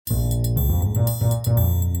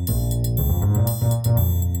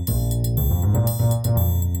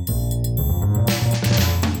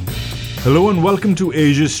Hello and welcome to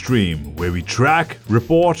Asia Stream, where we track,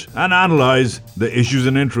 report, and analyze the issues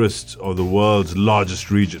and interests of the world's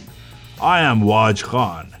largest region. I am Waj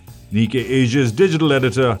Khan, Nikkei Asia's digital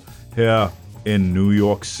editor here in New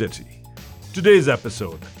York City. Today's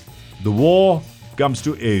episode, the war comes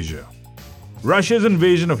to Asia. Russia's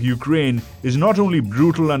invasion of Ukraine is not only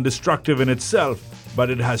brutal and destructive in itself,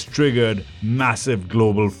 but it has triggered massive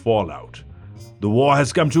global fallout. The war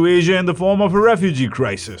has come to Asia in the form of a refugee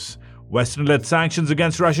crisis, Western-led sanctions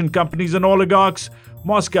against Russian companies and oligarchs,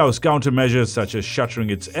 Moscow's countermeasures such as shuttering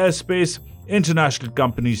its airspace, international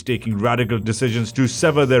companies taking radical decisions to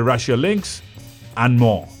sever their Russia links, and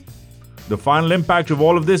more. The final impact of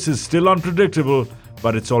all of this is still unpredictable,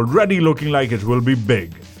 but it's already looking like it will be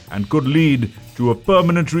big and could lead to a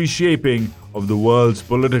permanent reshaping of the world's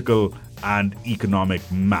political and economic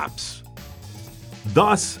maps.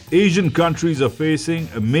 Thus, Asian countries are facing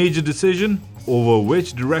a major decision over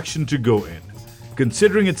which direction to go in.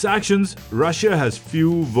 Considering its actions, Russia has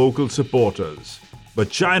few vocal supporters.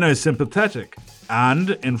 But China is sympathetic,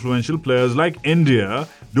 and influential players like India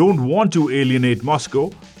don't want to alienate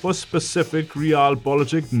Moscow for specific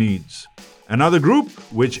realpolitik needs. Another group,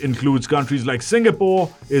 which includes countries like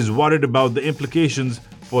Singapore, is worried about the implications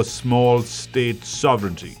for small state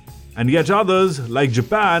sovereignty. And yet others, like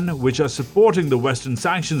Japan, which are supporting the Western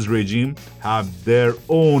sanctions regime, have their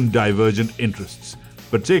own divergent interests,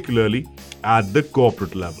 particularly at the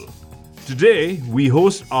corporate level. Today, we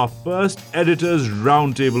host our first Editors'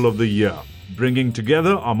 Roundtable of the year, bringing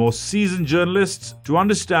together our most seasoned journalists to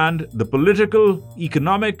understand the political,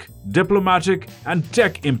 economic, diplomatic, and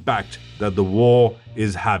tech impact that the war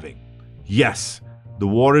is having. Yes, the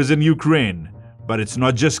war is in Ukraine, but it's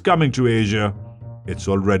not just coming to Asia. It's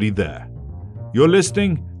already there. You're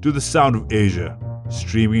listening to the sound of Asia,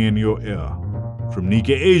 streaming in your ear. From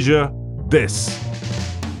Nikkei Asia, this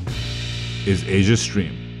is Asia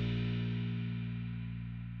Stream.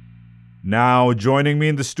 Now, joining me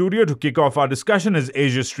in the studio to kick off our discussion is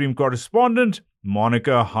Asia Stream correspondent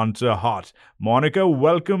Monica Hunter-Hart. Monica,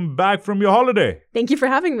 welcome back from your holiday. Thank you for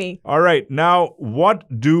having me. All right, now,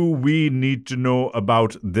 what do we need to know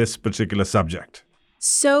about this particular subject?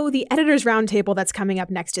 So the Editors' Roundtable that's coming up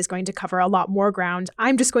next is going to cover a lot more ground.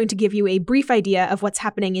 I'm just going to give you a brief idea of what's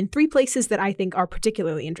happening in 3 places that I think are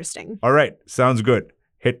particularly interesting. All right, sounds good.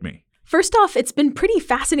 Hit me. First off, it's been pretty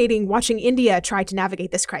fascinating watching India try to navigate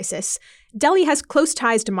this crisis. Delhi has close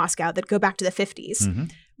ties to Moscow that go back to the 50s.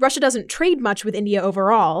 Russia doesn't trade much with India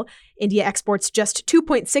overall. India exports just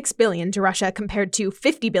 $2.6 billion to Russia compared to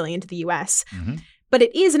 $50 billion to the US. But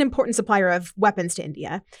it is an important supplier of weapons to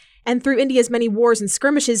India. And through India's many wars and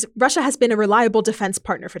skirmishes, Russia has been a reliable defense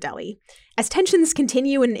partner for Delhi. As tensions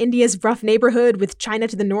continue in India's rough neighborhood with China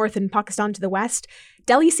to the north and Pakistan to the west,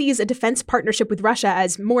 Delhi sees a defense partnership with Russia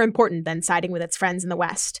as more important than siding with its friends in the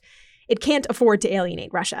West. It can't afford to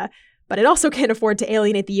alienate Russia, but it also can't afford to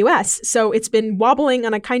alienate the US, so it's been wobbling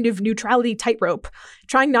on a kind of neutrality tightrope,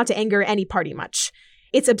 trying not to anger any party much.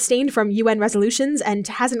 It's abstained from UN resolutions and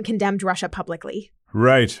hasn't condemned Russia publicly.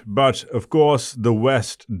 Right, but of course, the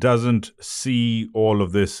West doesn't see all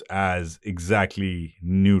of this as exactly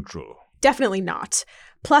neutral. Definitely not.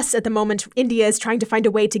 Plus, at the moment, India is trying to find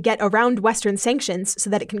a way to get around Western sanctions so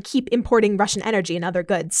that it can keep importing Russian energy and other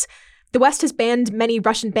goods. The West has banned many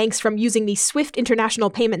Russian banks from using the SWIFT international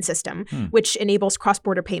payment system, which enables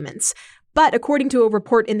cross-border payments. But according to a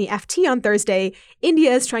report in the FT on Thursday,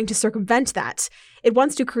 India is trying to circumvent that. It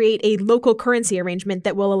wants to create a local currency arrangement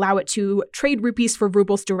that will allow it to trade rupees for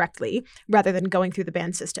rubles directly, rather than going through the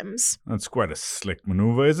banned systems. That's quite a slick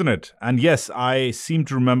maneuver, isn't it? And yes, I seem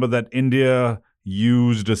to remember that India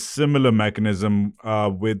used a similar mechanism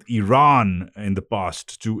with Iran in the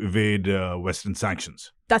past to evade Western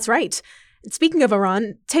sanctions. That's right. Speaking of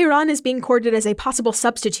Iran, Tehran is being courted as a possible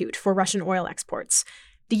substitute for Russian oil exports.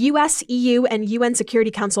 The US, EU, and UN Security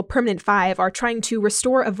Council Permanent 5 are trying to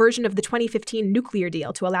restore a version of the 2015 nuclear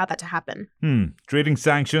deal to allow that to happen. Trading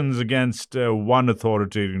sanctions against one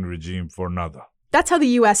authoritarian regime for another. That's how the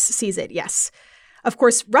US sees it, yes. Of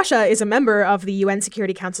course, Russia is a member of the UN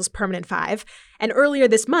Security Council's Permanent 5, and earlier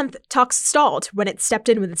this month, talks stalled when it stepped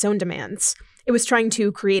in with its own demands. It was trying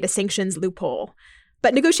to create a sanctions loophole.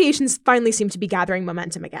 But negotiations finally seem to be gathering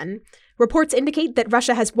momentum again. Reports indicate that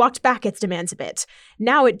Russia has walked back its demands a bit.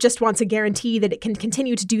 Now it just wants a guarantee that it can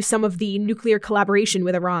continue to do some of the nuclear collaboration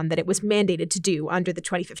with Iran that it was mandated to do under the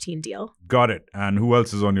 2015 deal. Got it. And who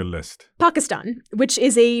else is on your list? Pakistan, which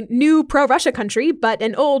is a new pro-Russia country, but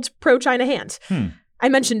an old pro-China hand. I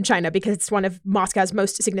mentioned China because it's one of Moscow's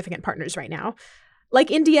most significant partners right now. Like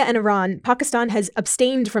India and Iran, Pakistan has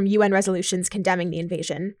abstained from UN resolutions condemning the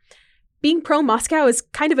invasion. Being pro-Moscow is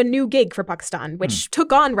kind of a new gig for Pakistan, which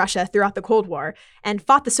took on Russia throughout the Cold War and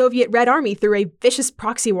fought the Soviet Red Army through a vicious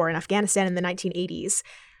proxy war in Afghanistan in the 1980s.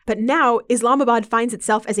 But now, Islamabad finds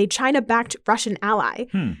itself as a China-backed Russian ally.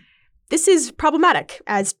 This is problematic,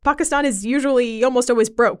 as Pakistan is usually almost always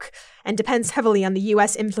broke and depends heavily on the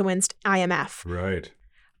US-influenced IMF. Right.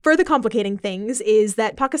 Further complicating things is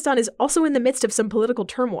that Pakistan is also in the midst of some political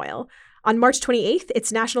turmoil. On March 28th,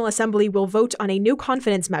 its National Assembly will vote on a new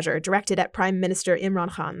confidence measure directed at Prime Minister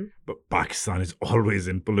Imran Khan. But Pakistan is always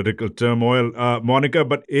in political turmoil, Monica.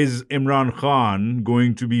 But is Imran Khan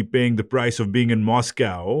going to be paying the price of being in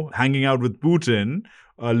Moscow, hanging out with Putin,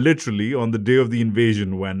 literally on the day of the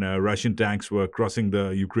invasion when Russian tanks were crossing the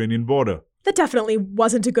Ukrainian border? That definitely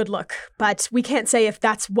wasn't a good look, but we can't say if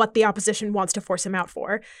that's what the opposition wants to force him out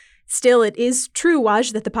for. Still, it is true,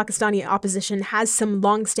 Waj, that the Pakistani opposition has some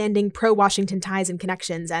long-standing pro-Washington ties and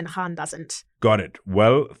connections, and Khan doesn't. Got it.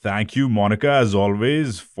 Well, thank you, Monica, as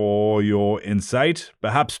always, for your insight.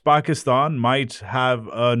 Perhaps Pakistan might have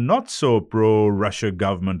a not-so-pro-Russia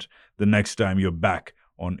government the next time you're back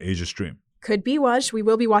on Asia Stream. Could be, Waj. We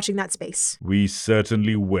will be watching that space. We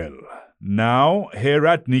certainly will. Now, here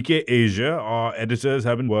at Nikkei Asia, our editors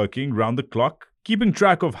have been working round the clock, keeping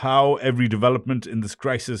track of how every development in this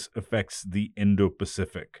crisis affects the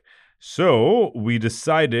Indo-Pacific. So, we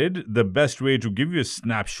decided the best way to give you a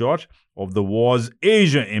snapshot of the war's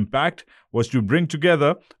Asia impact was to bring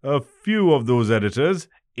together a few of those editors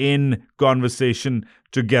in conversation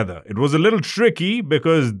together. It was a little tricky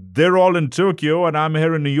because they're all in Tokyo and I'm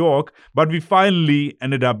here in New York, but we finally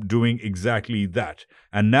ended up doing exactly that.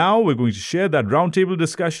 And now we're going to share that roundtable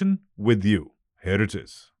discussion with you. Here it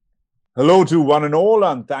is. Hello to one and all,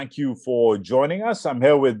 and thank you for joining us. I'm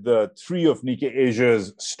here with three of Nikkei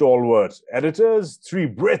Asia's stalwart editors, three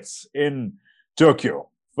Brits in Tokyo.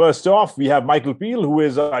 First off, we have Michael Peel, who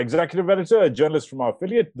is our executive editor, a journalist from our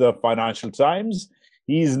affiliate, the Financial Times.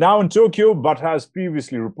 He's now in Tokyo, but has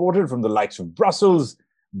previously reported from the likes of Brussels,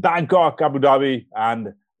 Bangkok, Abu Dhabi, and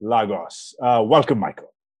Lagos. Welcome,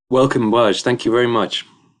 Michael. Welcome, Waj. Thank you very much.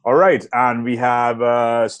 All right. And we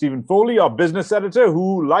have Stephen Foley, our business editor,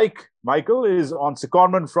 who, like Michael, is on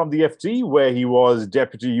secondment from the FT, where he was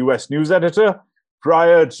deputy US news editor.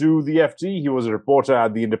 Prior to the FT, he was a reporter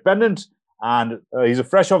at The Independent, and he's a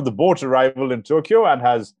fresh off the boat arrival in Tokyo and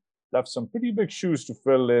has left some pretty big shoes to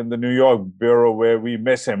fill in the New York bureau where we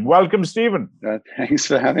miss him. Welcome, Stephen. Thanks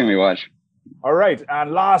for having me, Waj. All right.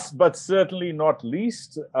 And last but certainly not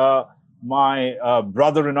least, my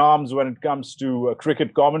brother-in-arms when it comes to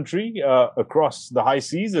cricket commentary across the high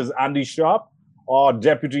seas is Andy Sharp, our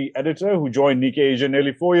deputy editor who joined Nikkei Asia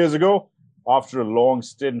nearly 4 years ago after a long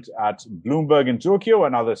stint at Bloomberg in Tokyo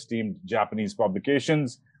and other esteemed Japanese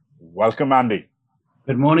publications. Welcome, Andy.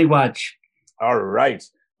 Good morning, Waj. All right.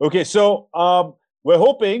 Okay, so we're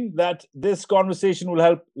hoping that this conversation will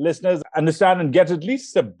help listeners understand and get at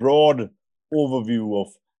least a broad overview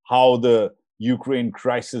of how the Ukraine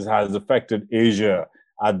crisis has affected Asia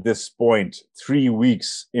at this point, 3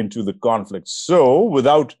 weeks into the conflict. So,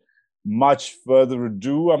 without much further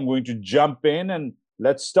ado, I'm going to jump in and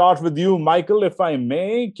let's start with you, Michael, if I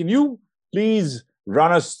may. Can you please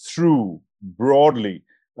run us through broadly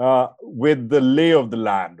with the lay of the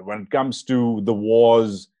land when it comes to the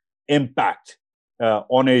war's impact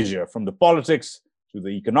on Asia, from the politics to the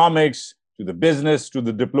economics, to the business, to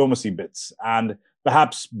the diplomacy bits, and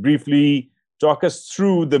perhaps briefly talk us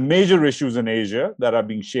through the major issues in Asia that are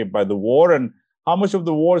being shaped by the war and how much of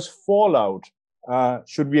the war's fallout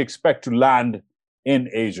should we expect to land in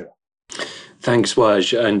Asia? Thanks,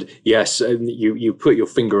 Waj. And yes, you put your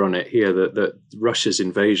finger on it here that Russia's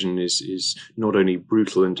invasion is not only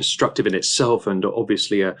brutal and destructive in itself and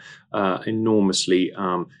obviously enormously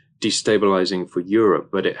destabilizing for Europe,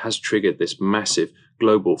 but it has triggered this massive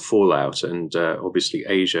global fallout. And obviously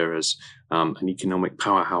Asia as an economic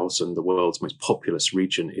powerhouse and the world's most populous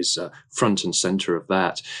region is front and center of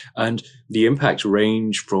that. And the impacts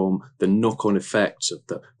range from the knock-on effects of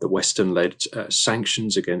the Western-led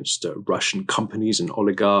sanctions against Russian companies and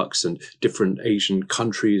oligarchs and different Asian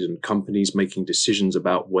countries and companies making decisions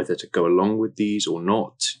about whether to go along with these or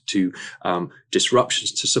not, to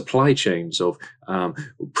disruptions to supply chains of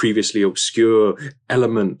previously obscure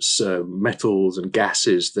elements, metals and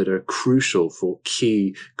gases that are crucial for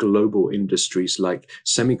key global industries like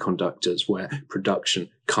semiconductors, where production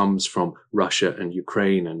comes from Russia and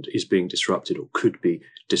Ukraine and is being disrupted or could be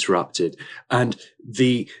disrupted. And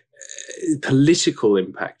the political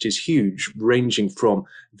impact is huge, ranging from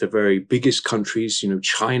the very biggest countries.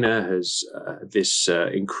 China has this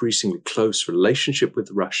increasingly close relationship with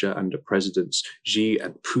Russia under Presidents Xi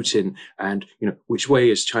and Putin, and which way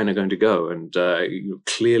is China going to go? And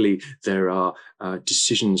clearly there are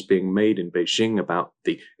decisions being made in Beijing about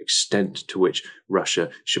the extent to which Russia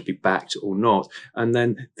should be backed or not, and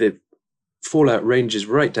then the fallout ranges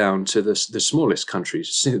right down to the smallest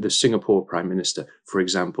countries. The Singapore Prime Minister, for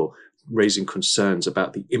example, raising concerns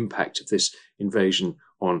about the impact of this invasion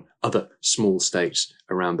on other small states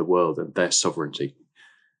around the world and their sovereignty.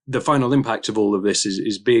 The final impact of all of this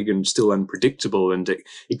is big and still unpredictable, and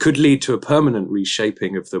it could lead to a permanent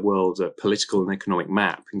reshaping of the world's political and economic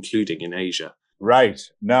map, including in Asia. Right.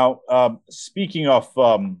 Now, speaking of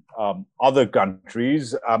other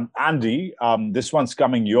countries, Andy, this one's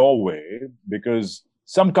coming your way because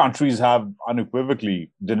some countries have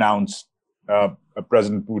unequivocally denounced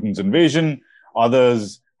President Putin's invasion.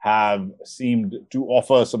 Others have seemed to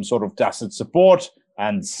offer some sort of tacit support,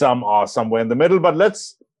 and some are somewhere in the middle. But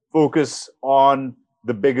let's focus on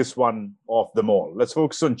the biggest one of them all. Let's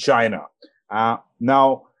focus on China.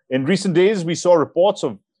 Now, in recent days, we saw reports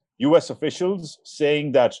of US officials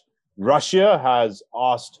saying that Russia has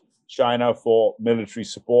asked China for military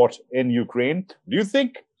support in Ukraine. Do you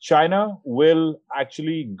think China will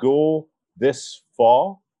actually go this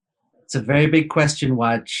far? It's a very big question,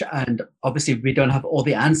 Waj, and obviously we don't have all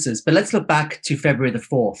the answers. But let's look back to February the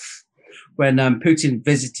 4th, when Putin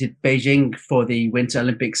visited Beijing for the Winter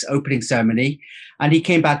Olympics opening ceremony, and he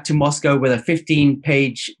came back to Moscow with a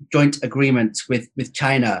 15-page joint agreement with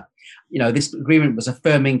China. This agreement was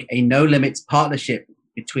affirming a no-limits partnership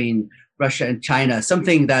between Russia and China,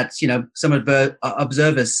 something that, some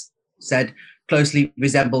observers said closely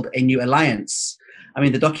resembled a new alliance. I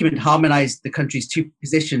mean, the document harmonized the country's two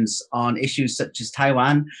positions on issues such as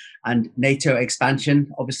Taiwan and NATO expansion,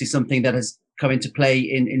 obviously something that has come into play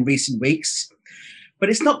in recent weeks. But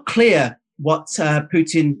it's not clear what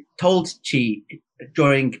Putin told Xi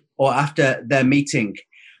during or after their meeting,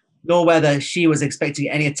 nor whether Xi was expecting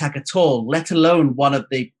any attack at all, let alone one of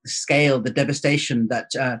the scale, the devastation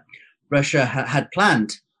that Russia had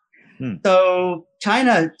planned. So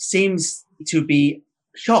China seems to be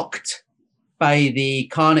shocked by the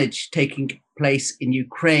carnage taking place in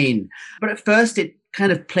Ukraine. But at first, it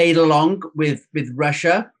kind of played along with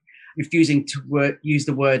Russia, refusing to use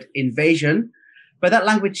the word invasion. But that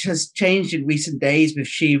language has changed in recent days, with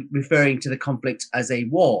Xi referring to the conflict as a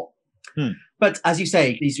war. But as you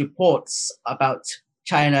say, these reports about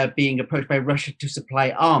China being approached by Russia to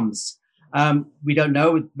supply arms, we don't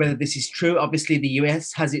know whether this is true. Obviously, the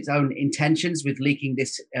US has its own intentions with leaking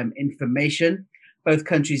this information. Both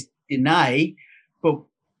countries deny, but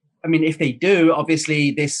I mean, if they do,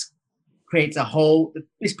 obviously this creates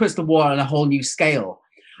this puts the war on a whole new scale.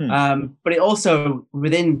 But it also,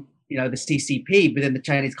 within the CCP, within the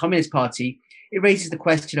Chinese Communist Party, it raises the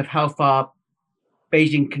question of how far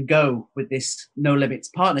Beijing can go with this no-limits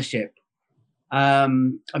partnership. I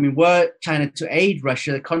mean, were China to aid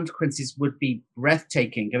Russia, the consequences would be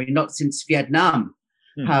breathtaking. I mean, not since Vietnam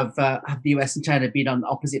have the US and China been on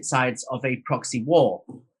opposite sides of a proxy war.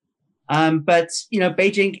 But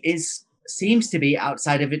Beijing seems to be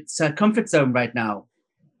outside of its comfort zone right now,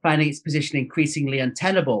 finding its position increasingly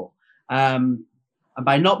untenable. And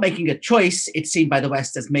by not making a choice, it's seen by the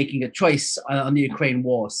West as making a choice on the Ukraine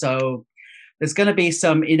war. So there's going to be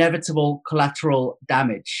some inevitable collateral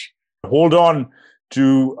damage. Hold on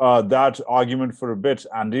to that argument for a bit,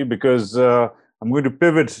 Andy, because I'm going to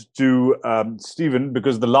pivot to Stephen,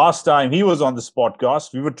 because the last time he was on this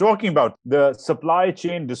podcast, we were talking about the supply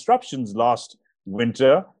chain disruptions last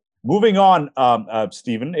winter. Moving on,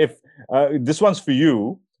 Stephen, if this one's for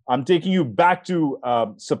you, I'm taking you back to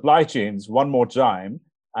supply chains one more time.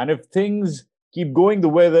 And if things keep going the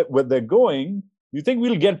way that they're going, do you think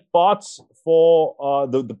we'll get parts for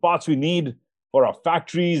the parts we need for our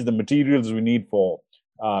factories, the materials we need for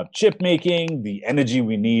chip making, the energy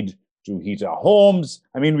we need to heat our homes?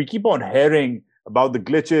 I mean, we keep on hearing about the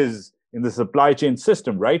glitches in the supply chain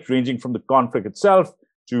system, right? Ranging from the conflict itself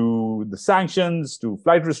to the sanctions to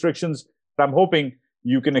flight restrictions. But I'm hoping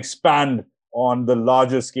you can expand on the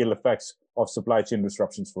larger scale effects of supply chain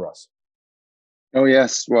disruptions for us. Oh,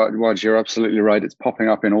 yes, Waj, you're absolutely right. It's popping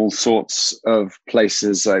up in all sorts of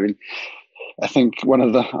places. I mean, I think one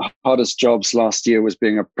of the hardest jobs last year was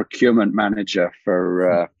being a procurement manager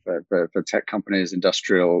for tech companies,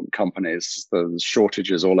 industrial companies. The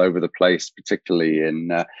shortages all over the place, particularly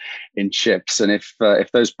in chips. And if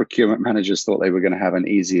those procurement managers thought they were going to have an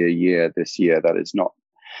easier year this year, that is not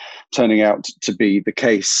turning out to be the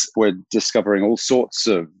case. We're discovering all sorts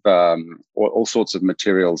of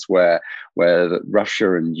materials where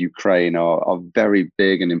Russia and Ukraine are very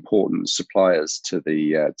big and important suppliers to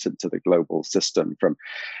the global system, from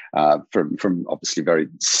obviously very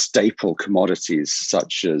staple commodities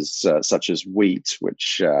such as wheat,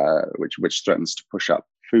 which threatens to push up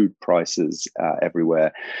food prices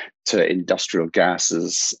everywhere, to industrial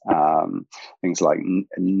gases, things like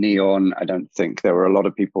neon. I don't think there were a lot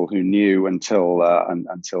of people who knew until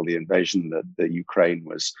the invasion that the Ukraine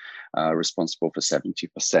was responsible for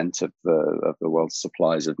 70% of the world's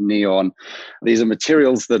supplies of neon. These are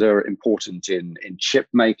materials that are important in chip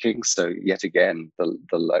making. So yet again,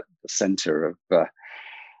 the center of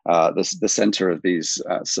the center of these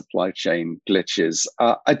supply chain glitches.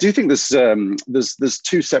 I do think there's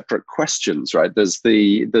two separate questions, right? There's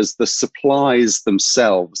the supplies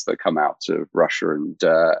themselves that come out of Russia and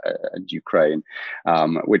Ukraine,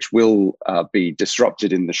 which will be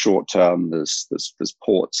disrupted in the short term. There's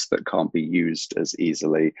ports that can't be used as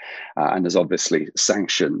easily, and there's obviously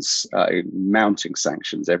sanctions, mounting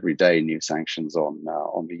sanctions every day, new sanctions on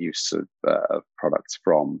the use of products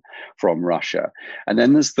from Russia. And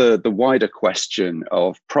then there's the wider question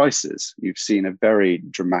of prices. You've seen a very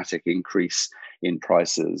dramatic increase in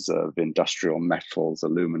prices of industrial metals,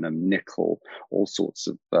 aluminum, nickel, all sorts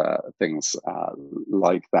of things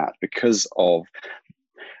like that, because of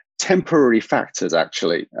temporary factors.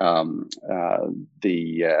 Actually,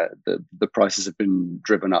 the prices have been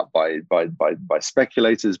driven up by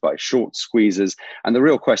speculators, by short squeezes, and the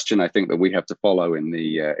real question I think that we have to follow in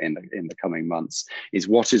the coming months is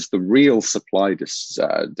what is the real supply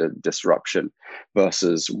disruption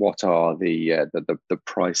versus what are the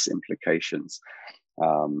price implications.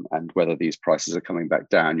 And whether these prices are coming back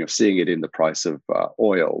down. You're seeing it in the price of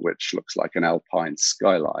oil, which looks like an Alpine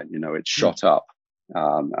skyline. It shot up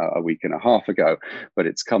a week and a half ago, but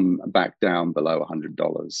it's come back down below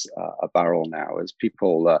 $100 a barrel now, as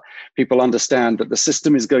people understand that the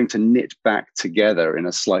system is going to knit back together in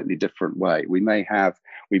a slightly different way. We may have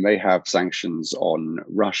sanctions on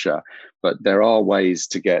Russia, but there are ways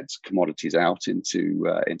to get commodities out into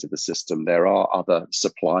the system. There are other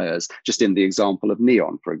suppliers. Just in the example of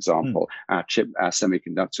neon, for example, our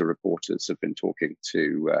semiconductor reporters have been talking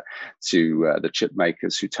to the chip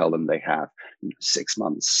makers, who tell them they have 6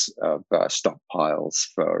 months of stockpiles,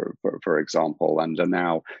 for example, and are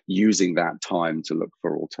now using that time to look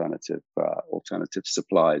for alternative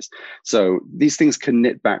supplies. So these things can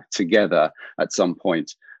knit back together at some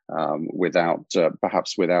point.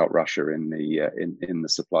 Perhaps without Russia in the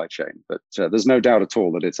supply chain, but there's no doubt at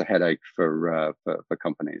all that it's a headache for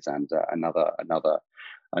companies, and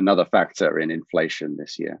another factor in inflation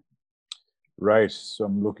this year. Right. So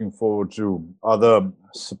I'm looking forward to other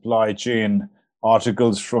supply chain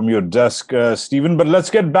articles from your desk, Stephen. But let's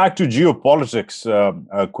get back to geopolitics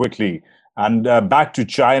quickly, and back to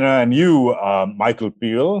China and you, Michael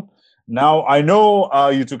Peel. Now, I know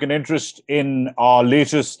you took an interest in our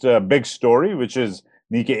latest big story, which is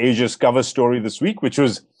Nikkei Asia's cover story this week, which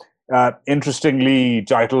was interestingly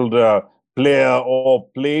titled Player or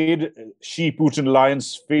Played, Xi-Putin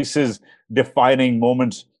Alliance Faces Defining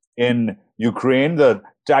Moment in Ukraine. The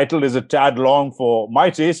title is a tad long for my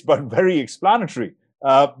taste, but very explanatory.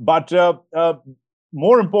 But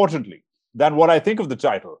more importantly than what I think of the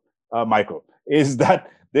title, Michael, is that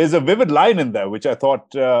there's a vivid line in there, which I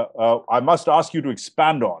thought I must ask you to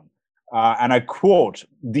expand on. And I quote,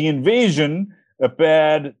 "The invasion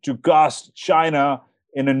appeared to cast China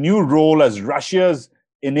in a new role as Russia's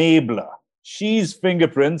enabler. Xi's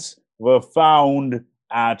fingerprints were found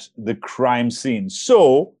at the crime scene."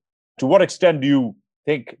 So, to what extent do you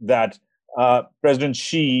think that President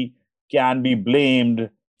Xi can be blamed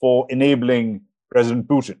for enabling President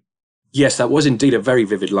Putin? Yes, that was indeed a very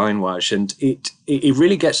vivid line, Waj, and it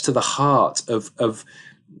really gets to the heart of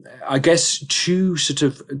I guess, two sort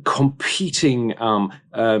of competing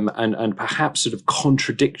and perhaps sort of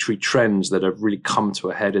contradictory trends that have really come to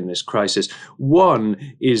a head in this crisis. One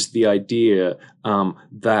is the idea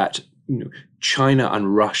that China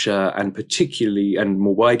and Russia, and particularly and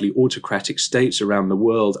more widely autocratic states around the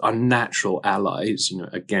world, are natural allies,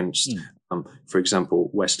 against for example,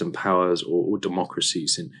 Western powers or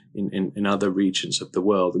democracies in other regions of the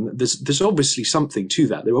world. And there's obviously something to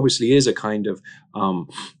that. There obviously is a kind of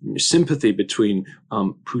sympathy between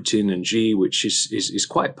Putin and Xi, which is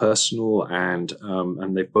quite personal, and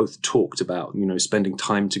they've both talked about spending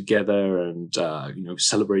time together and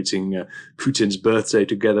celebrating Putin's birthday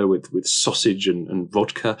together with sausage and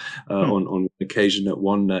vodka on occasion at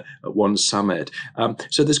one summit.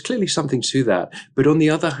 So there's clearly something to that. But on the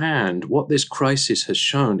other hand, what what this crisis has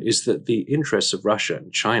shown is that the interests of Russia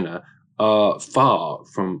and China are far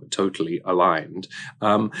from totally aligned.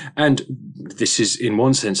 And this is, in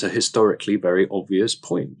one sense, a historically very obvious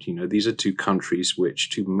point. These are two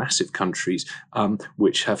massive countries,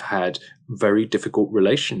 which have had very difficult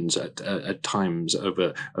relations at times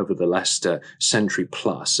over the last century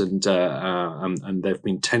plus, and there have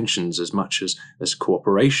been tensions as much as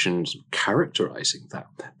cooperations characterizing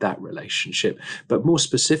that relationship. But more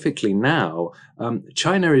specifically now,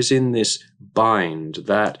 China is in this bind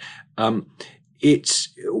that it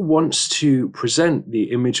wants to present the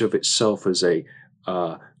image of itself as a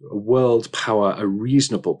world power, a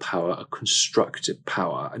reasonable power, a constructive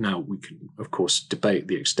power. Now, we can, of course, debate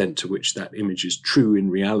the extent to which that image is true in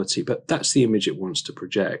reality, but that's the image it wants to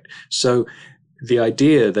project. So the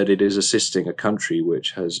idea that it is assisting a country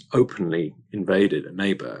which has openly invaded a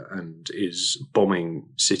neighbor and is bombing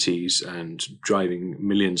cities and driving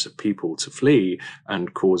millions of people to flee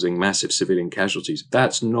and causing massive civilian casualties,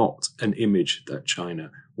 that's not an image that China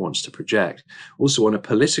wants to project. Also, on a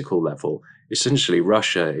political level, essentially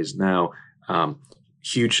Russia is now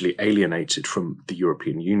hugely alienated from the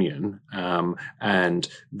European Union, and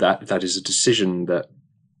that is a decision that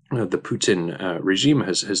the Putin regime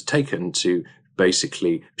has taken to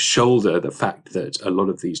basically shoulder the fact that a lot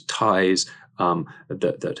of these ties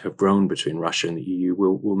that have grown between Russia and the EU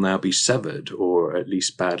will now be severed or at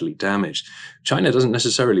least badly damaged. China doesn't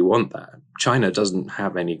necessarily want that. China doesn't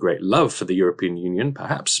have any great love for the European Union,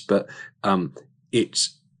 perhaps, but it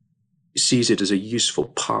sees it as a useful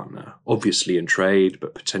partner, obviously in trade,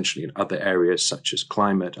 but potentially in other areas such as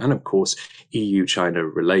climate. And of course, EU-China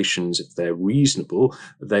relations, if they're reasonable,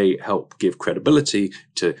 they help give credibility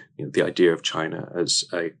to the idea of China as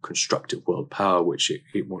a constructive world power, which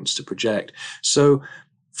it wants to project. So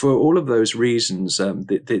for all of those reasons,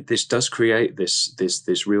 this does create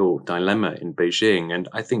this real dilemma in Beijing, and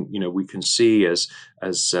I think we can see, as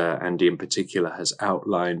Andy in particular has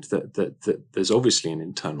outlined, that there's obviously an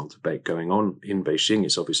internal debate going on in Beijing.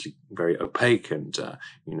 It's obviously very opaque, and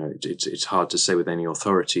it's hard to say with any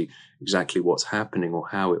authority exactly what's happening or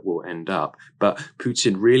how it will end up. But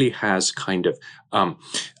Putin really has kind of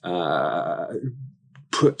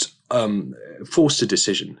forced a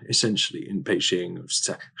decision essentially in Beijing as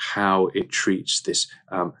to how it treats this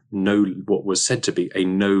what was said to be a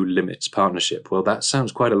no limits partnership. Well, that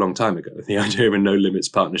sounds quite a long time ago, the idea of a no limits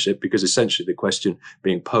partnership, because essentially the question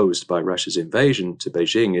being posed by Russia's invasion to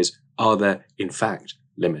Beijing is, are there in fact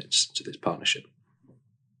limits to this partnership?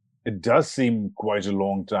 It does seem quite a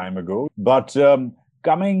long time ago, but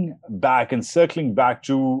coming back and circling back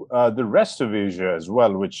to the rest of Asia as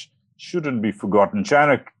well, which shouldn't be forgotten.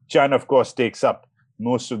 China, of course, takes up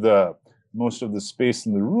most of the space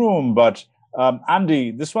in the room. But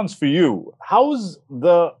Andy, this one's for you. How's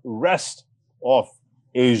the rest of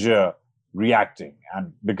Asia reacting?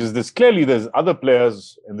 And because there's other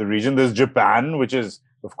players in the region. There's Japan, which is,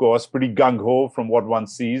 of course, pretty gung-ho from what one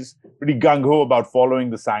sees, pretty gung-ho about following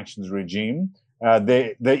the sanctions regime.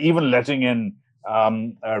 They're even letting in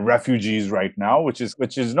refugees right now, which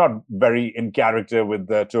is not very in character with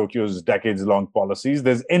Tokyo's decades-long policies.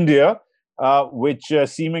 There's India, which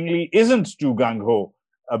seemingly isn't too gung-ho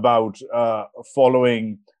about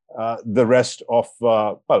following the rest of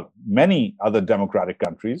many other democratic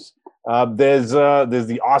countries. There's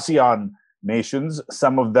the ASEAN nations.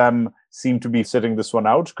 Some of them seem to be sitting this one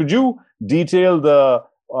out. Could you detail the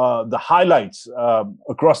highlights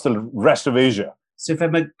across the rest of Asia? So if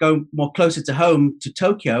I go more closer to home, to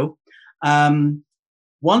Tokyo,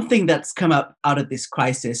 one thing that's come up out of this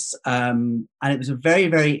crisis, and it was a very,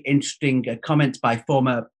 very interesting comment by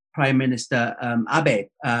former Prime Minister Abe,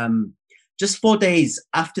 just 4 days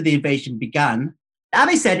after the invasion began.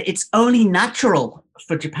 Abe said it's only natural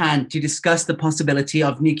for Japan to discuss the possibility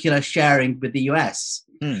of nuclear sharing with the US.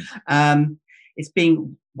 It's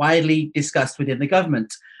being widely discussed within the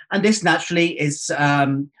government. And this naturally is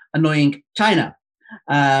annoying China.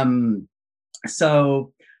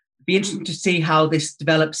 So it'd be interesting to see how this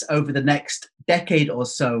develops over the next decade or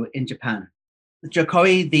so in Japan.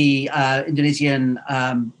 Jokowi, the Indonesian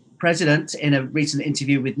president, in a recent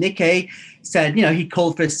interview with Nikkei, said, he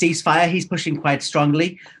called for a ceasefire. He's pushing quite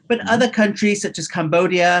strongly. But other countries such as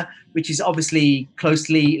Cambodia, which is obviously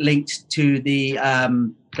closely linked to the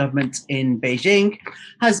government in Beijing,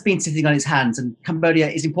 has been sitting on its hands. And Cambodia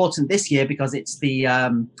is important this year because it's the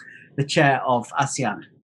chair of ASEAN.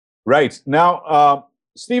 Right. Now,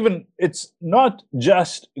 Stephen, it's not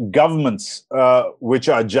just governments which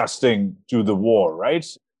are adjusting to the war, right?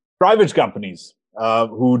 Private companies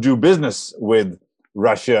who do business with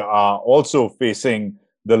Russia are also facing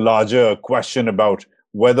the larger question about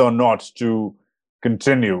whether or not to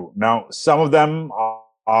continue. Now, some of them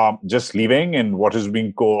are just leaving in what is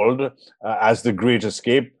being called as the Great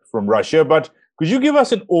Escape from Russia. But could you give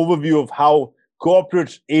us an overview of how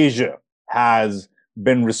corporate Asia has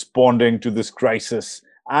been responding to this crisis?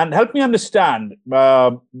 And help me understand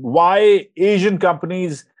why Asian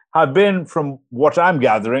companies have been, from what I'm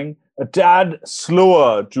gathering, a tad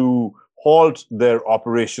slower to halt their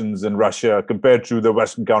operations in Russia compared to their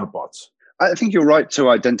Western counterparts. I think you're right to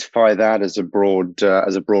identify that as a broad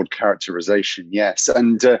characterization. Yes,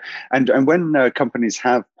 and when companies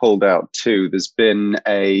have pulled out too, there's been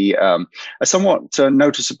a somewhat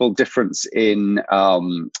noticeable difference in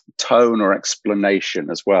tone or explanation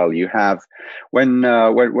as well. You have when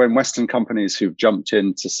Western companies who've jumped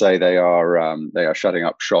in to say they are shutting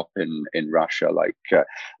up shop in Russia, like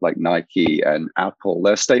Nike and Apple,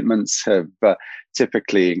 their statements have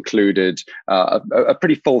typically included a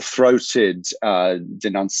pretty full-throated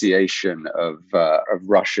denunciation of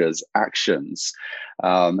Russia's actions.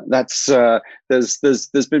 There's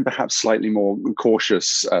been perhaps slightly more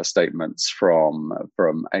cautious statements from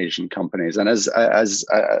Asian companies, and as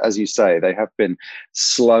you say, they have been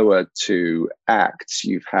slower to act.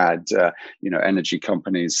 You've had energy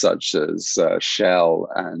companies such as Shell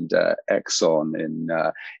and Exxon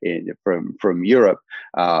from Europe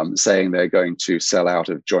saying they're going to sell out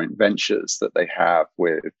of joint ventures that they have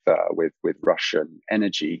with Russian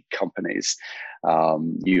energy companies.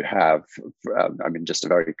 You have, just a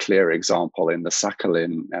very clear example in the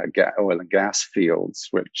Sakhalin oil and gas fields,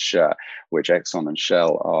 which Exxon and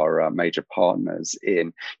Shell are major partners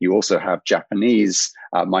in. You also have Japanese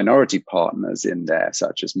minority partners in there,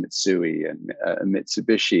 such as Mitsui and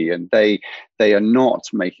Mitsubishi, and they are not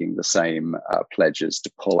making the same pledges to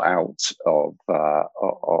pull out of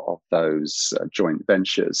those joint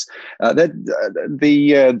ventures. The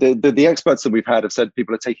experts that we've had have said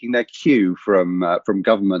people are taking their cue from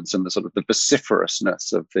governments and the sort of the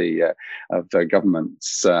vociferousness of the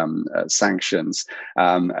government's sanctions.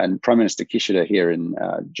 And Prime Minister Kishida here in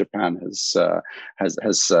Japan has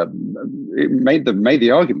made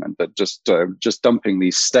the argument that just dumping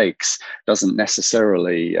these stakes doesn't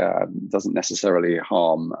necessarily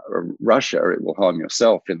harm Russia. It will harm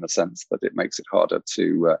yourself in the sense that it makes it harder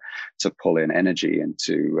to pull in energy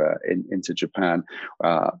into Japan.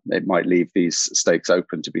 It might leave these stakes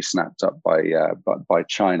open to be snapped up by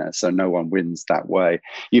China, so no one wins that way.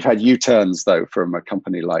 You've had U-turns though from a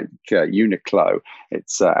company like Uniqlo.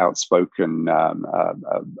 Its outspoken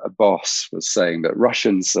boss was saying that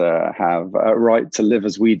Russians have a right to live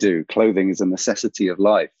as we do. Clothing is a necessity of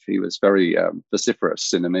life. He was very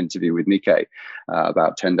vociferous in an interview with Nikkei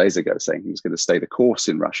about 10 days ago, saying he was going to stay the course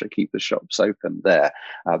in Russia, keep the shops open there.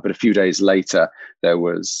 But a few days later, there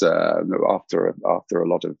was after a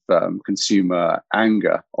lot of consumer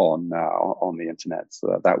anger on the internet,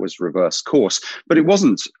 so that was reverse course. But it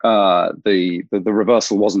wasn't the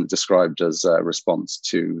reversal wasn't described as a response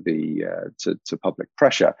to to public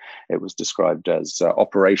pressure. It was described as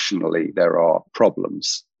operationally there are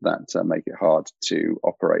problems that make it hard to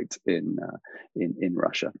operate in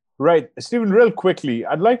Russia. Right. Stephen, real quickly,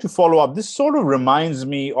 I'd like to follow up. This sort of reminds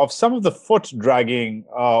me of some of the foot dragging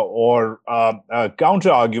or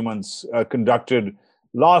counter arguments conducted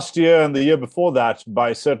last year and the year before that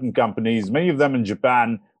by certain companies, many of them in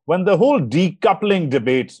Japan, when the whole decoupling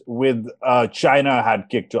debate with China had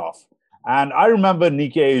kicked off. And I remember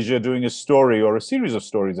Nikkei Asia doing a story, or a series of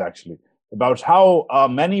stories actually, about how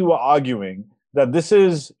many were arguing that this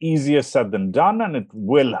is easier said than done, and it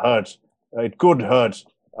could hurt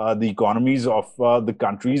the economies of the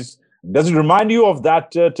countries. Does it remind you of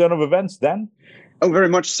that turn of events then? Oh, very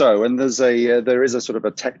much so. And there is a sort of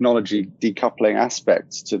a technology decoupling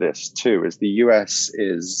aspect to this too, as the US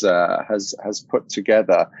has put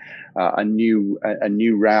together a new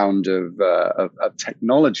round of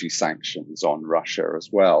technology sanctions on Russia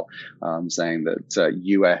as well, saying that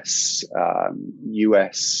US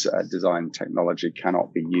designed technology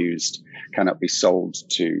cannot be sold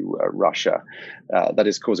to Russia. That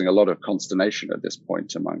is causing a lot of consternation at this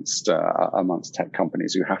point amongst tech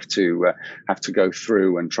companies who have to go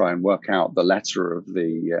through and try and work out the letter of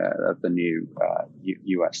the new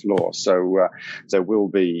US law. So there will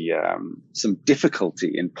be some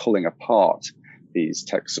difficulty in pulling apart these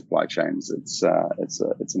tech supply chains. It's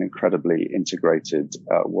an incredibly integrated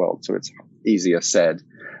world, so it's easier said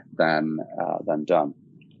than done.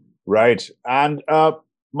 Right. And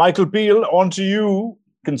Michael Peel, on to you.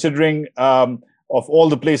 Considering of all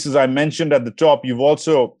the places I mentioned at the top, you've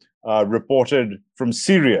also reported from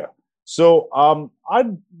Syria. So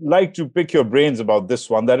I'd like to pick your brains about this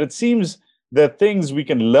one, that it seems there are things we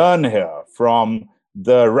can learn here from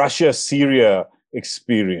the Russia-Syria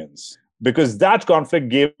experience, because that conflict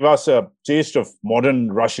gave us a taste of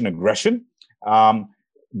modern Russian aggression.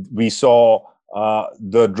 We saw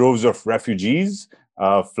the droves of refugees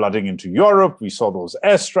flooding into Europe. We saw those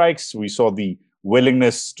airstrikes. We saw the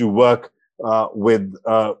willingness to work with,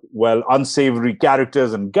 unsavory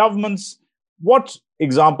characters and governments. What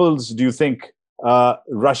examples do you think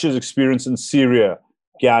Russia's experience in Syria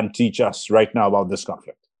can teach us right now about this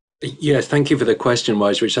conflict? Yeah, thank you for the question,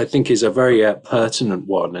 Waj, which I think is a very pertinent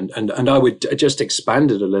one. And I would just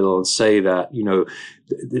expand it a little and say that,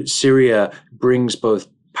 Syria brings both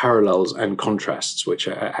parallels and contrasts, which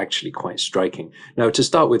are actually quite striking. Now, to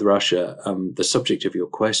start with Russia, the subject of your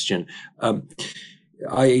question,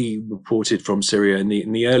 I reported from Syria in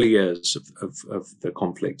the early years of the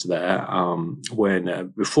conflict there,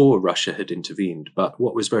 when before Russia had intervened. But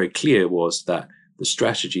what was very clear was that the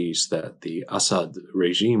strategies that the Assad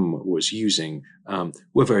regime was using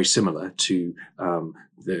were very similar to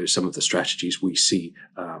some of the strategies we see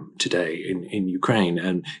today in Ukraine.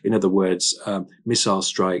 And in other words, missile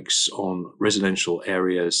strikes on residential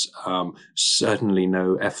areas, certainly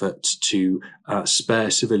no effort to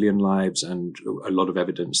spare civilian lives, and a lot of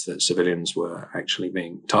evidence that civilians were actually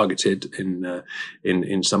being targeted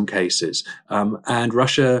in some cases. And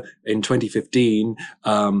Russia in 2015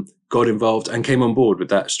 got involved and came on board with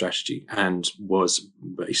that strategy, and was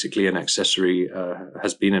basically an accessory,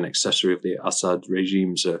 has been an accessory of the Assad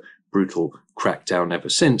regime's brutal crackdown ever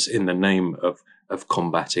since, in the name of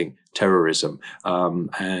combating terrorism,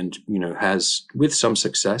 and has, with some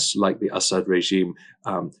success, like the Assad regime,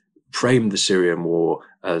 framed the Syrian war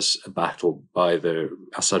as a battle by the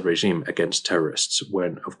Assad regime against terrorists,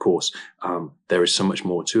 when, of course, there is so much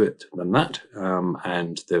more to it than that,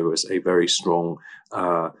 and there was a very strong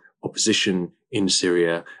opposition in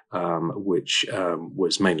Syria, which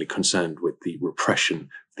was mainly concerned with the repression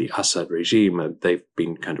of the Assad regime. And they've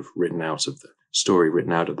been kind of written out of the story,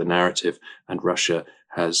 written out of the narrative, and Russia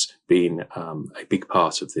has been a big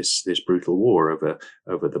part of this brutal war over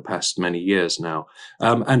the past many years now.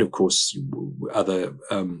 And of course, other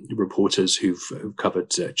reporters who've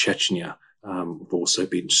covered Chechnya have also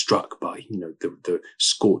been struck by the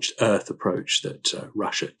scorched earth approach that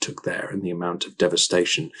Russia took there, and the amount of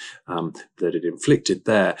devastation that it inflicted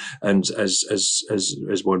there. And as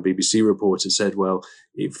one BBC reporter said, well,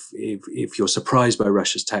 if you're surprised by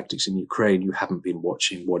Russia's tactics in Ukraine, you haven't been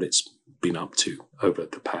watching what it's been up to over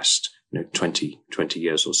the past 20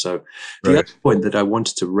 years or so. The other point that I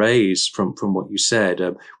wanted to raise from what you said,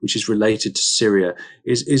 which is related to Syria,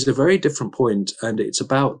 is a very different point, and it's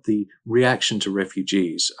about the reaction to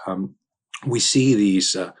refugees. We see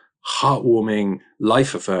these heartwarming,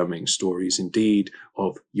 life-affirming stories, indeed,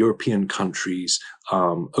 of European countries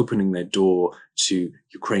opening their door to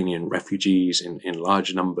Ukrainian refugees in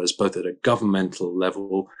large numbers, both at a governmental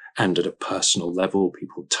level and at a personal level.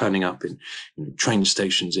 People turning up in train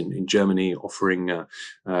stations in Germany, offering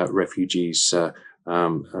refugees a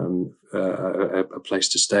place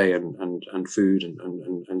to stay and food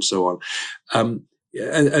and so on.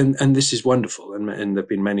 And this is wonderful, and there have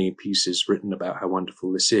been many pieces written about how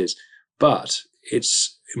wonderful this is. But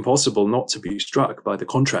it's impossible not to be struck by the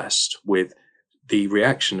contrast with the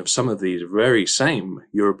reaction of some of these very same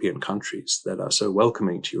European countries that are so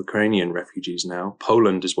welcoming to Ukrainian refugees now.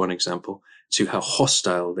 Poland is one example, to how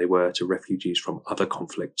hostile they were to refugees from other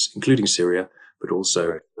conflicts, including Syria, but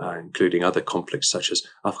also including other conflicts such as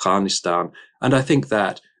Afghanistan. And I think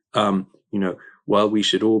that, while we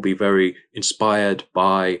should all be very inspired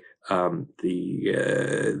by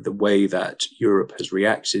the way that Europe has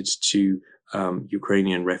reacted to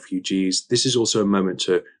Ukrainian refugees, this is also a moment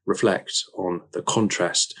to reflect on the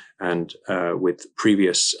contrast and with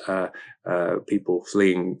previous people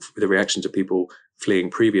fleeing, the reaction to people fleeing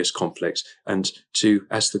previous conflicts, and to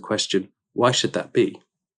ask the question, why should that be?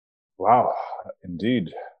 Wow,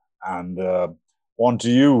 indeed. And on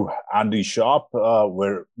to you, Andy Sharp.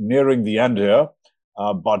 We're nearing the end here,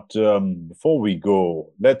 but before we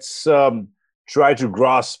go, let's try to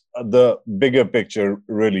grasp the bigger picture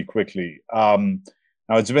really quickly.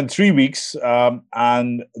 Now, it's been 3 weeks,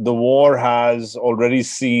 and the war has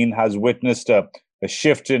witnessed a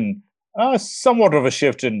shift in, somewhat of a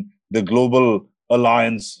shift in the global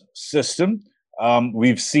alliance system.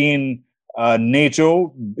 We've seen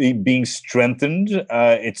NATO being strengthened.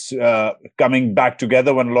 It's coming back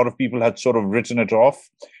together when a lot of people had sort of written it off.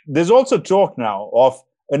 There's also talk now of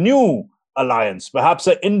a new alliance, perhaps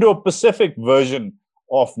an Indo-Pacific version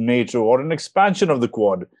of NATO or an expansion of the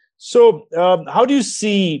Quad. So how do you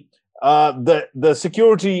see the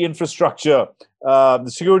security infrastructure, the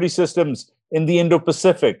security systems in the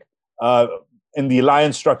Indo-Pacific in the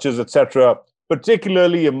alliance structures, etc.,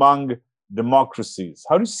 particularly among democracies.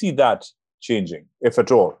 How do you see that changing, if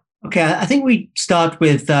at all? Okay, I think we start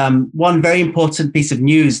with one very important piece of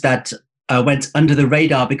news that went under the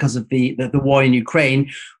radar because of the war in Ukraine,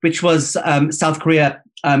 which was South Korea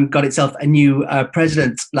got itself a new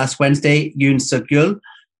president last Wednesday, Yoon Suk-yeol,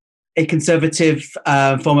 a conservative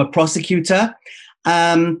former prosecutor.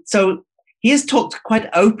 So he has talked quite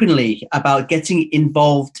openly about getting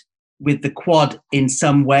involved with the Quad in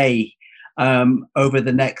some way over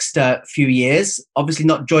the next few years. Obviously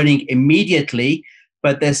not joining immediately,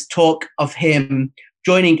 but there's talk of him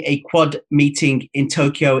joining a Quad meeting in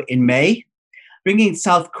Tokyo in May, bringing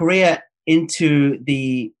South Korea into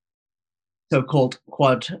the so-called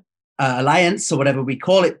Quad alliance, or whatever we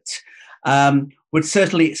call it, would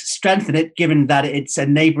certainly strengthen it, given that it's a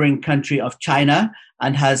neighboring country of China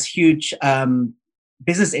and has huge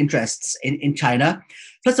business interests in China.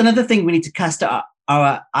 Plus, another thing we need to cast our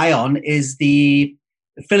eye on is the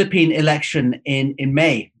Philippine election in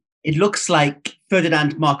May. It looks like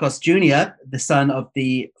Ferdinand Marcos Jr., the son of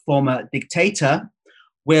the former dictator,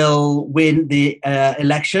 will win the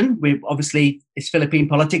election. Obviously, it's Philippine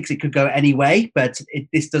politics. It could go any way, but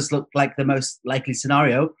this does look like the most likely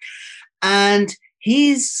scenario. And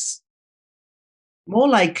he's more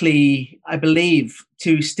likely, I believe,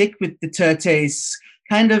 to stick with Duterte's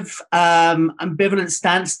kind of ambivalent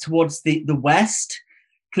stance towards the West,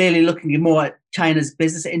 clearly looking more at China's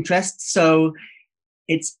business interests. So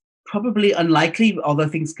it's probably unlikely, although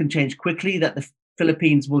things can change quickly, that the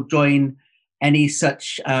Philippines will join any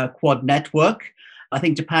such Quad network. I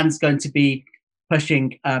think Japan's going to be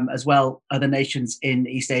pushing as well other nations in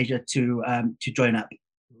East Asia to join up.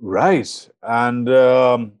 Right. And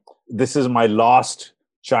this is my last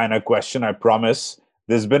China question, I promise.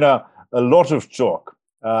 There's been a lot of talk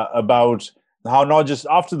about how not just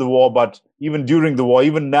after the war, but even during the war,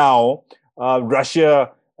 even now,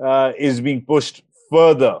 Russia is being pushed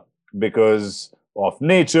further because of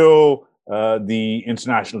NATO, the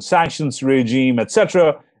international sanctions regime,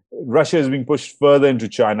 etc. Russia is being pushed further into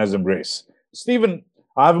China's embrace. Stephen,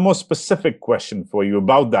 I have a more specific question for you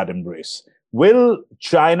about that embrace. Will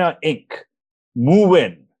China Inc. move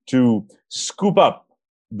in to scoop up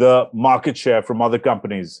the market share from other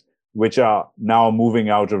companies which are now moving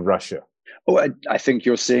out of Russia? Oh, I think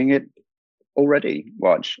you're seeing it already,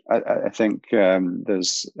 Waj. I think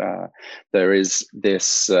there is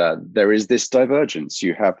this divergence.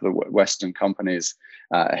 You have the Western companies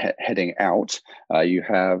heading out. You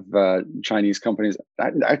have Chinese companies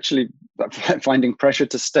actually finding pressure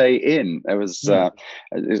to stay in. There was an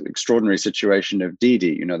extraordinary situation of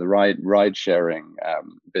Didi, the ride sharing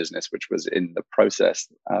business, which was in the process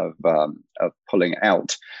of pulling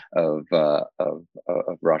out of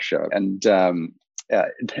Russia, and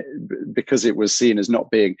because it was seen as not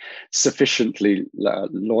being sufficiently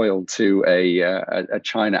loyal to a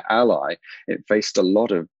China ally, it faced a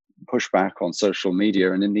lot of pushback on social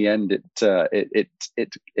media, and in the end,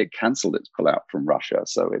 it cancelled its pullout from Russia.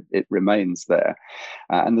 So it remains there,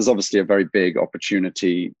 and there's obviously a very big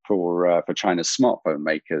opportunity for China's smartphone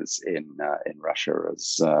makers in Russia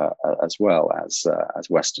as well as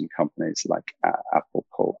Western companies like Apple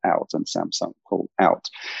pull out and Samsung pull out.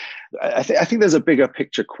 I think there's a bigger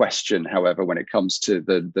picture question, however, when it comes to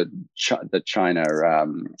the China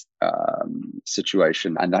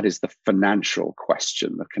situation, and that is the financial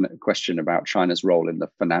question, the question about China's role in the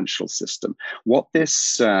financial system. What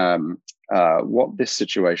this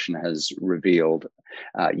situation has revealed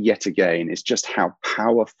yet again is just how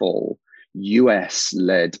powerful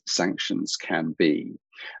US-led sanctions can be.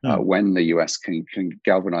 When the US can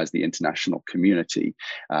galvanize the international community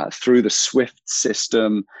through the SWIFT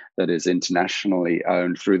system that is internationally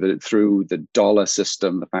owned, through the dollar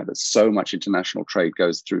system, the fact that so much international trade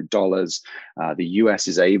goes through dollars, the US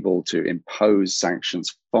is able to impose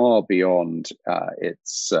sanctions far beyond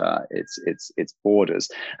its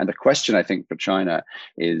borders. And the question, I think, for China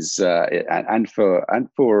is, and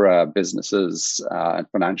for businesses and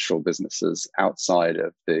financial businesses outside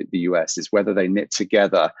of the US, is whether they knit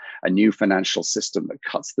together a new financial system that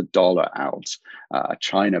cuts the dollar out, a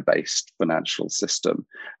China-based financial system,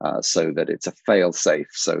 so that it's a fail-safe,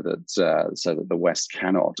 so that the West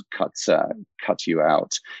cannot cut you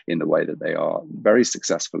out in the way that they are very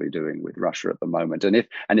successfully doing with Russia at the moment. And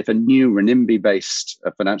if a new renminbi-based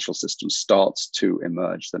financial system starts to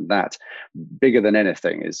emerge, then that, bigger than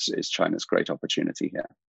anything, is China's great opportunity here.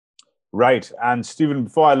 Right. And Stephen,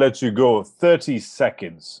 before I let you go, 30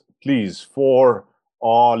 seconds, please, for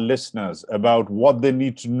our listeners about what they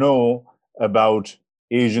need to know about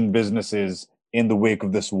Asian businesses in the wake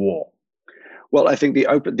of this war. Well, I think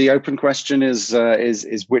the open question is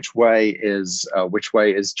which way is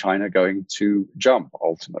China going to jump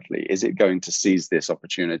ultimately? Is it going to seize this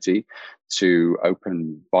opportunity to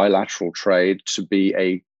open bilateral trade, to be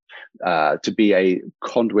a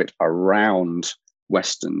conduit around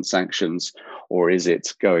Western sanctions, or is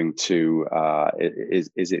it going to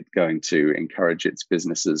encourage its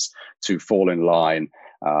businesses to fall in line,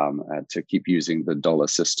 to keep using the dollar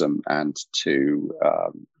system, and to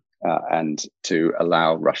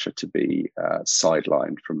allow Russia to be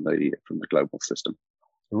sidelined from the global system?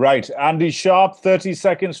 Right. Andy Sharp, 30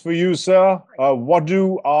 seconds for you, sir. What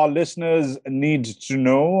do our listeners need to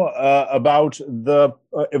know about the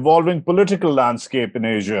evolving political landscape in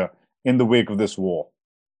Asia in the wake of this war?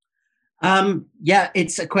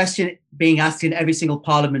 It's a question being asked in every single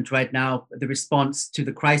parliament right now. The response to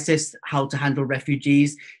the crisis, how to handle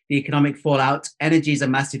refugees, the economic fallout. Energy is a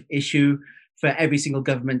massive issue for every single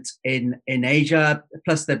government in Asia,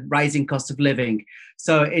 plus the rising cost of living.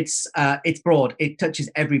 So it's broad. It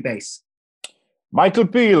touches every base. Michael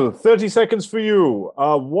Peel, 30 seconds for you.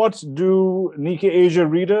 What do Nikkei Asia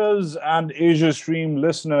readers and Asia Stream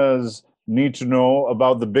listeners need to know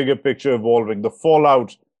about the bigger picture evolving, the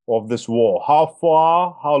fallout of this war? How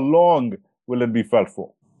far, how long will it be felt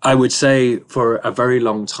for? I would say for a very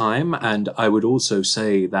long time. And I would also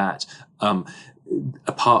say that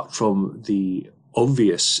apart from the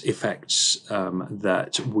obvious effects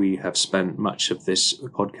that we have spent much of this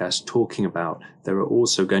podcast talking about, there are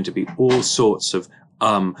also going to be all sorts of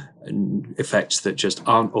effects that just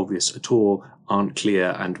aren't obvious at all, aren't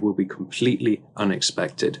clear, and will be completely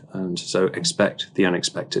unexpected. And so expect the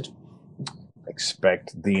unexpected.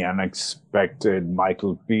 Expect the unexpected.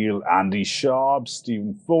 Michael Peel, Andy Sharp,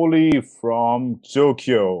 Stephen Foley from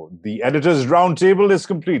Tokyo. The Editors' Roundtable is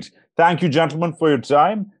complete. Thank you, gentlemen, for your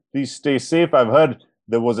time. Please stay safe. I've heard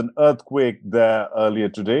there was an earthquake there earlier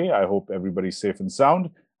today. I hope everybody's safe and sound.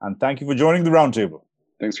 And thank you for joining the roundtable.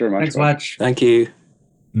 Thanks very much. Thanks much. Thank you.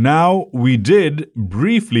 Now, we did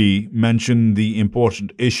briefly mention the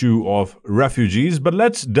important issue of refugees, but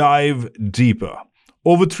let's dive deeper.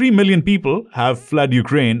 Over 3 million people have fled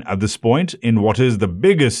Ukraine at this point in what is the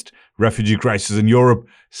biggest refugee crisis in Europe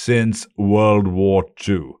since World War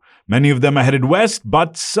II. Many of them are headed west,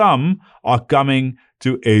 but some are coming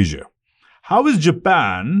to Asia. How is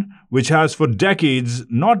Japan, which has for decades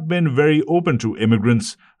not been very open to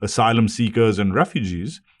immigrants, asylum seekers, and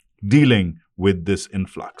refugees, dealing with this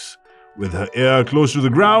influx? With her ear close to the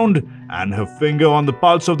ground and her finger on the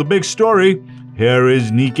pulse of the big story, here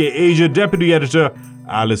is Nikkei Asia Deputy Editor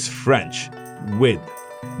Alice French with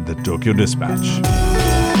the Tokyo Dispatch.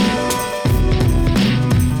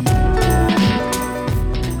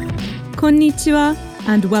 Konnichiwa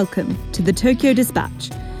and welcome to the Tokyo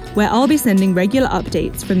Dispatch, where I'll be sending regular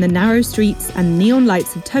updates from the narrow streets and neon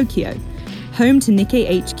lights of Tokyo, home to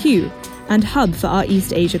Nikkei HQ and hub for our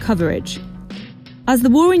East Asia coverage. As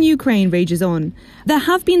the war in Ukraine rages on, there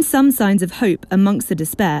have been some signs of hope amongst the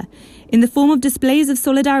despair, in the form of displays of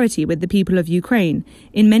solidarity with the people of Ukraine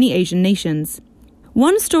in many Asian nations.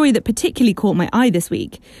 One story that particularly caught my eye this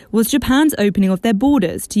week was Japan's opening of their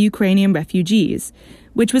borders to Ukrainian refugees,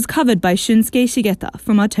 which was covered by Shunsuke Shigeta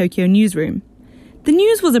from our Tokyo newsroom. The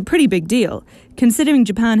news was a pretty big deal, considering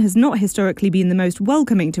Japan has not historically been the most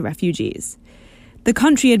welcoming to refugees. The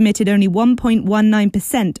country admitted only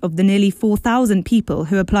 1.19% of the nearly 4,000 people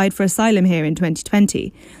who applied for asylum here in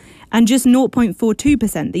 2020, and just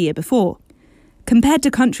 0.42% the year before. Compared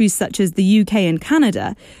to countries such as the UK and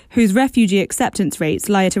Canada, whose refugee acceptance rates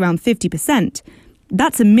lie at around 50%,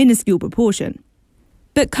 that's a minuscule proportion.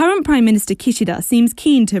 But current Prime Minister Kishida seems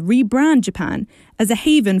keen to rebrand Japan as a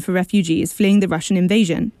haven for refugees fleeing the Russian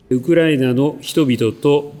invasion. He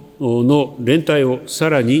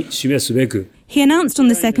announced on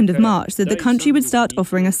the 2nd of March that the country would start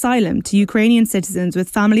offering asylum to Ukrainian citizens with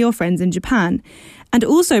family or friends in Japan, and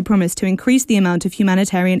also promised to increase the amount of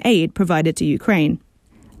humanitarian aid provided to Ukraine.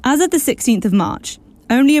 As of the 16th of March,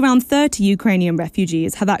 only around 30 Ukrainian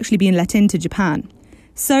refugees have actually been let into Japan.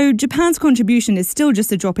 So Japan's contribution is still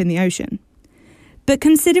just a drop in the ocean. But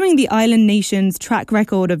considering the island nation's track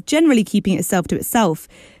record of generally keeping itself to itself,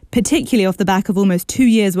 particularly off the back of almost 2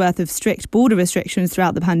 years' worth of strict border restrictions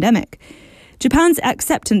throughout the pandemic, Japan's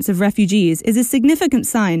acceptance of refugees is a significant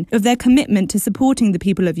sign of their commitment to supporting the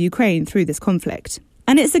people of Ukraine through this conflict.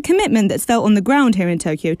 And it's a commitment that's felt on the ground here in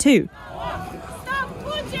Tokyo too. Stop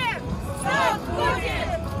Putin! Stop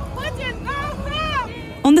Putin! Putin,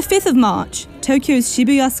 no! On the 5th of March, Tokyo's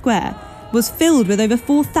Shibuya Square was filled with over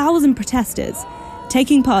 4,000 protesters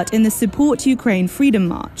taking part in the Support Ukraine Freedom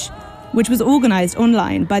March, which was organised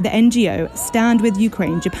online by the NGO Stand With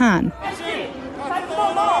Ukraine Japan.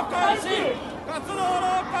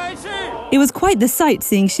 It was quite the sight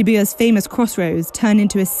seeing Shibuya's famous crossroads turn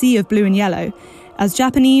into a sea of blue and yellow, as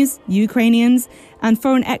Japanese, Ukrainians, and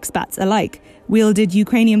foreign expats alike wielded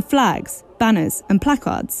Ukrainian flags, banners, and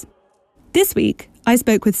placards. This week, I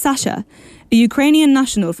spoke with Sasha, a Ukrainian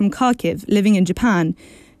national from Kharkiv living in Japan,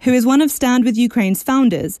 who is one of Stand With Ukraine's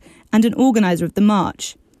founders and an organizer of the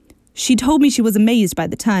march. She told me she was amazed by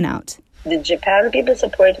the turnout. The Japan people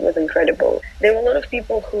support was incredible. There were a lot of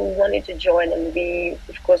people who wanted to join, and we,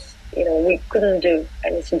 of course, we couldn't do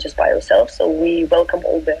anything just by ourselves, so we welcome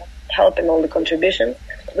all the help and all the contributions.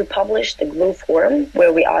 We published a Glue forum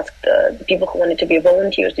where we asked the people who wanted to be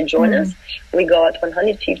volunteers to join us. We got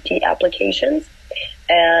 150 applications,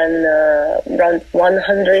 and around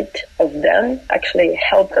 100 of them actually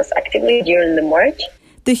helped us actively during the march.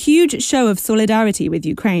 The huge show of solidarity with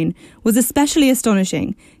Ukraine was especially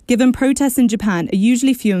astonishing, given protests in Japan are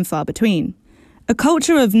usually few and far between. A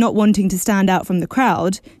culture of not wanting to stand out from the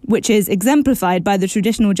crowd, which is exemplified by the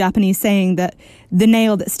traditional Japanese saying that the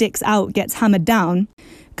nail that sticks out gets hammered down,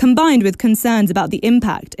 combined with concerns about the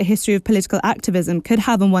impact a history of political activism could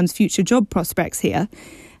have on one's future job prospects here,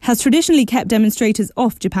 has traditionally kept demonstrators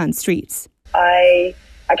off Japan's streets. I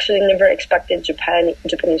actually never expected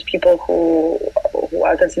Japanese people who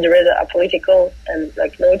are considered apolitical and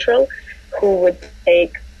neutral, who would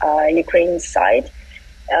take Ukraine's side.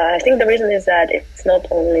 I think the reason is that it's not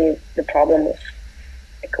only the problem of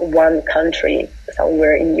one country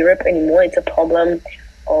somewhere in Europe anymore. It's a problem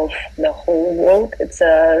of the whole world. It's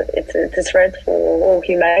a threat for all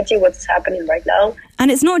humanity, what's happening right now. And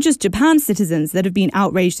it's not just Japan's citizens that have been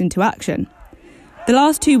outraged into action. The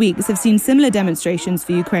last 2 weeks have seen similar demonstrations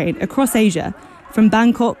for Ukraine across Asia, from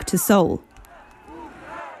Bangkok to Seoul.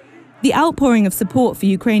 The outpouring of support for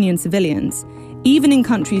Ukrainian civilians, even in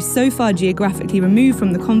countries so far geographically removed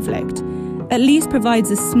from the conflict, at least provides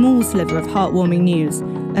a small sliver of heartwarming news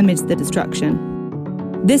amidst the destruction.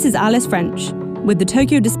 This is Alice French with the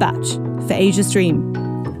Tokyo Dispatch for Asia Stream.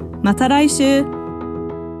 Mata raishu!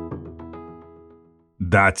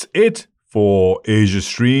 That's it for Asia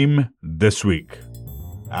Stream this week.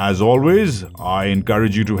 As always, I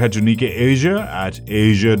encourage you to head to Nikkei Asia at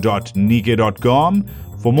asia.nikkei.com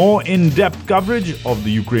for more in-depth coverage of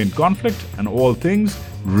the Ukraine conflict and all things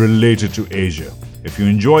related to Asia. If you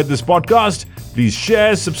enjoyed this podcast, please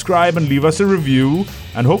share, subscribe, and leave us a review,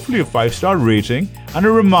 and hopefully a 5-star rating. And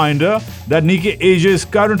a reminder that Nikkei Asia is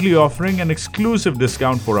currently offering an exclusive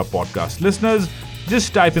discount for our podcast listeners.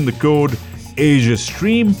 Just type in the code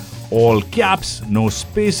AsiaStream, all caps, no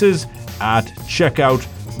spaces, at checkout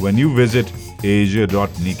when you visit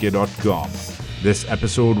asia.nikkei.com. This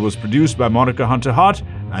episode was produced by Monica Hunter-Hart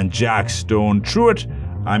and Jack Stone Truitt.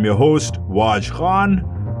 I'm your host, Waj Khan.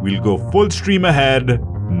 We'll go full stream ahead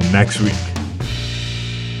next week.